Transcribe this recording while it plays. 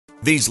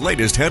These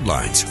latest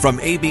headlines from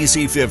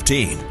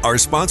ABC15 are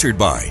sponsored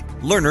by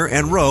Lerner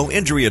and Rowe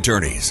Injury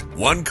Attorneys.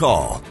 One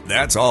call,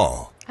 that's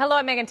all. Hello,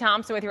 I'm Megan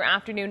Thompson with your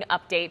afternoon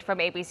update from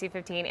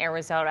ABC15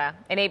 Arizona.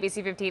 And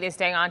ABC15 is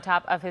staying on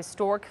top of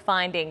historic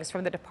findings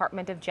from the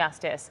Department of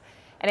Justice.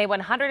 In a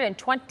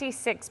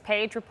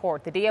 126-page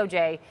report, the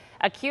DOJ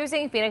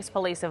accusing Phoenix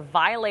police of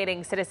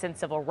violating citizen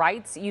civil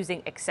rights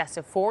using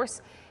excessive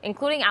force,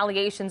 including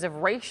allegations of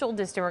racial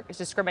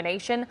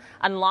discrimination,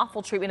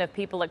 unlawful treatment of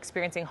people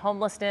experiencing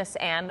homelessness,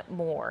 and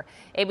more.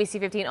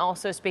 ABC15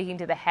 also speaking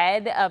to the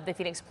head of the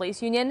Phoenix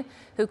Police Union,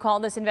 who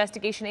called this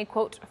investigation a,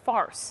 quote,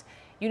 farce.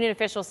 Union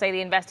officials say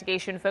the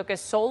investigation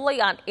focused solely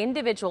on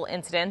individual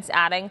incidents,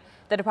 adding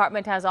the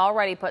department has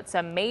already put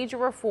some major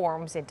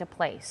reforms into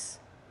place.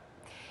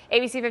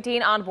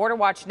 ABC15 on Border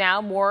Watch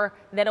now, more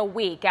than a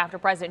week after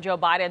President Joe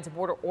Biden's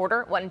border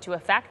order went into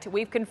effect.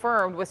 We've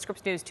confirmed with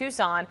Scripps News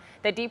Tucson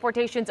that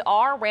deportations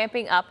are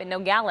ramping up in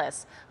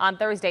Nogales. On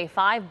Thursday,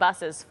 5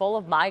 buses full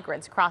of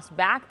migrants crossed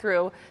back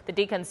through the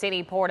Deacon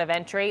City port of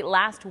entry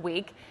last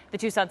week. The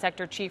Tucson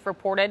sector chief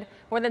reported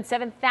more than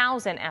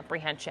 7,000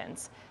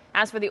 apprehensions.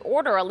 As for the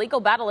order, a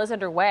legal battle is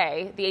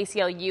underway. The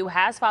ACLU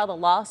has filed a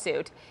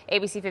lawsuit.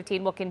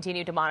 ABC15 will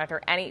continue to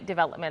monitor any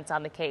developments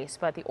on the case,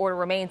 but the order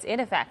remains in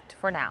effect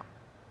for now.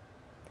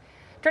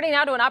 Turning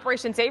now to an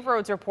Operation Safe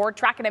Roads report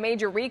tracking a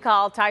major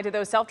recall tied to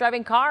those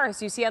self-driving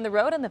cars you see on the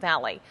road in the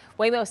valley.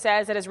 Waymo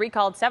says it has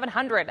recalled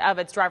 700 of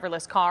its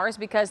driverless cars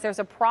because there's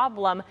a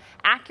problem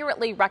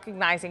accurately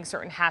recognizing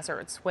certain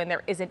hazards when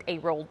there isn't a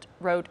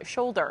road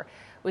shoulder.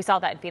 We saw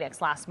that in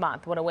Phoenix last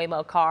month when a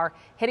Waymo car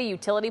hit a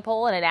utility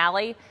pole in an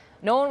alley.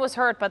 No one was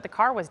hurt, but the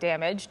car was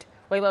damaged.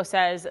 Waymo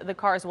says the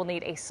cars will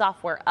need a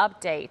software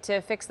update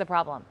to fix the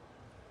problem.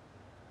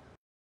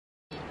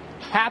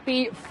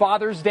 Happy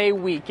Father's Day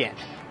weekend.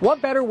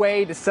 What better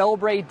way to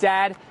celebrate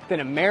Dad than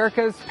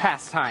America's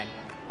pastime,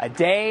 a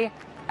day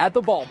at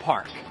the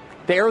ballpark.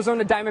 The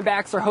Arizona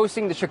Diamondbacks are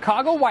hosting the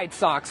Chicago White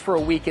Sox for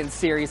a weekend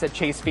series at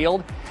Chase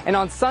Field. And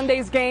on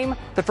Sunday's game,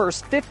 the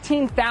first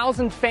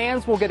 15,000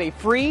 fans will get a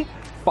free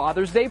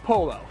Father's Day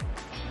polo.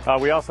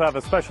 We also have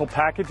a special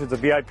package. It's a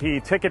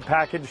VIP ticket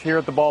package here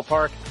at the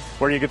ballpark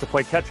where you get to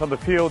play catch on the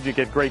field. You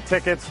get great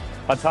tickets.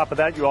 On top of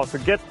that, you also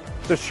get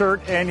the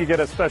shirt and you get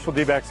a special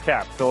D-backs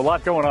cap. So a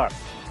lot going on.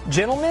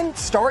 Gentlemen,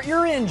 start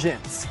your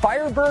engines.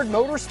 Firebird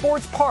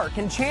Motorsports Park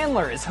in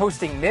Chandler is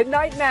hosting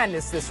Midnight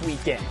Madness this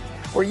weekend,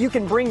 where you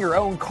can bring your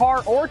own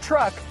car or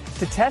truck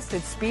to test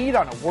its speed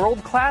on a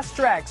world-class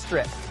drag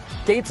strip.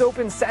 Gates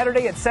open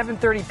Saturday at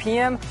 7:30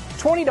 p.m.,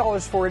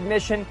 $20 for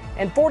admission,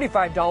 and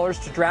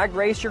 $45 to drag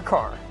race your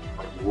car.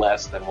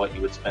 Less than what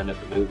you would spend at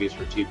the movies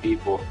for 2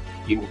 people.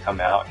 You can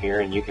come out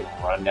here and you can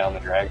run down the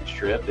drag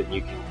strip and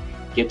you can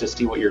get to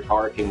see what your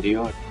car can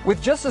do.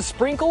 With just a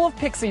sprinkle of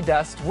pixie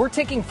dust, we're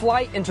taking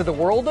flight into the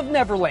world of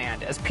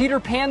Neverland as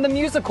Peter Pan the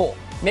Musical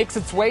makes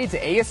its way to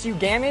ASU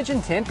Gamage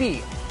in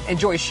Tempe.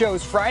 Enjoy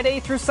shows Friday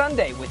through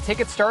Sunday with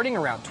tickets starting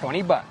around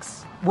 $20.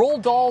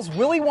 Roald Dahl's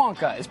Willy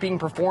Wonka is being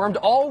performed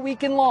all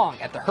weekend long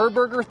at the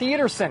Herberger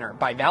Theater Center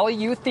by Valley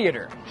Youth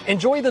Theater.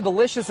 Enjoy the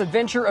delicious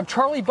adventure of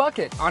Charlie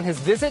Bucket on his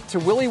visit to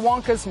Willy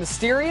Wonka's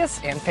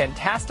mysterious and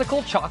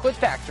fantastical chocolate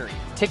factory.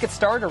 Tickets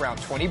start around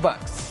 $20.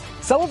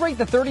 Celebrate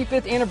the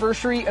 35th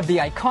anniversary of the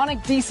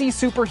iconic DC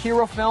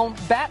superhero film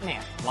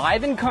Batman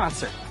live in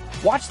concert.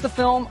 Watch the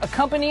film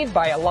accompanied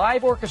by a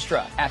live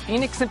orchestra at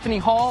Phoenix Symphony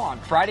Hall on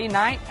Friday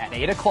night at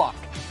 8 o'clock.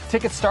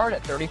 Tickets start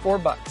at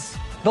 $34.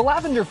 The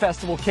Lavender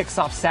Festival kicks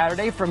off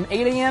Saturday from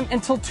 8 a.m.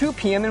 until 2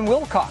 p.m. in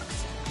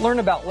Wilcox. Learn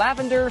about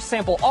lavender,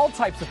 sample all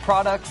types of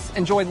products,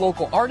 enjoy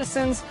local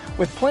artisans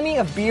with plenty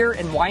of beer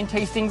and wine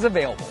tastings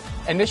available.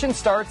 Admission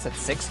starts at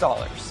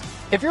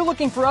 $6. If you're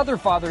looking for other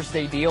Father's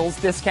Day deals,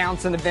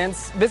 discounts, and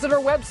events, visit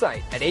our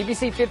website at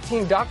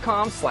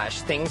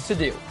abc15.com/things to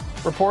do.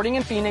 Reporting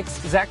in Phoenix,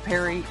 Zach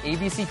Perry,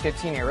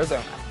 ABC15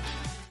 Arizona.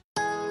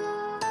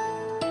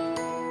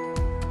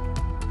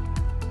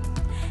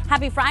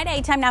 Happy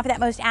Friday. Time now for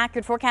that most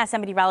accurate forecast. I'm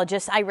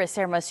meteorologist Iris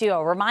Hermosillo.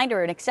 A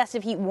reminder, an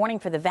excessive heat warning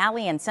for the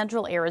valley and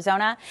central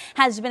Arizona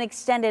has been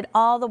extended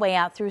all the way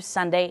out through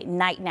Sunday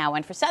night now.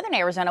 And for southern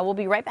Arizona, we'll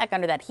be right back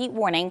under that heat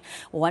warning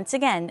once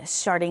again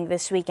starting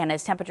this weekend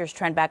as temperatures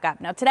trend back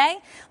up. Now today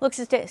looks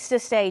to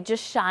stay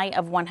just shy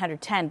of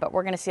 110, but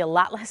we're going to see a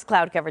lot less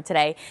cloud cover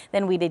today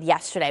than we did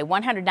yesterday.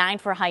 109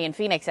 for a high in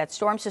Phoenix. That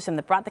storm system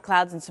that brought the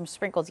clouds and some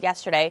sprinkles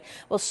yesterday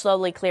will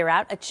slowly clear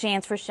out. A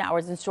chance for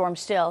showers and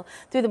storms still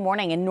through the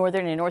morning in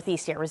northern and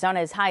northeast Arizona.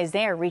 As highs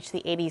there reach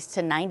the 80s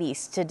to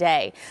 90s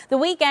today. The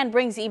weekend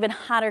brings even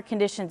hotter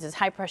conditions as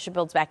high pressure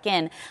builds back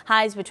in.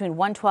 Highs between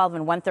 112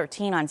 and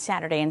 113 on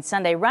Saturday and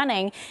Sunday,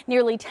 running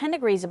nearly 10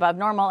 degrees above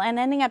normal and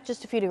ending up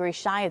just a few degrees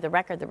shy of the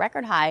record. The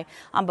record high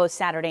on both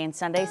Saturday and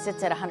Sunday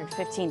sits at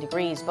 115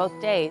 degrees, both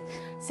days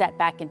set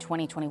back in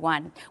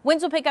 2021.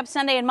 Winds will pick up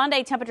Sunday and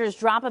Monday. Temperatures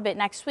drop a bit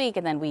next week,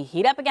 and then we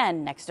heat up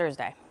again next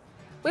Thursday.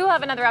 We will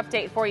have another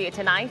update for you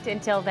tonight.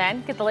 Until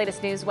then, get the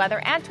latest news,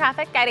 weather, and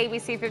traffic at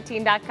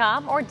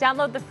abc15.com or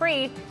download the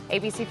free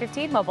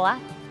ABC15 mobile app.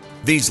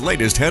 These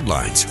latest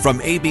headlines from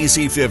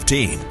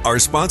ABC15 are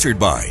sponsored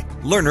by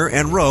Lerner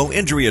and Rowe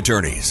Injury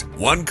Attorneys.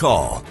 One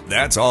call,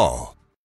 that's all.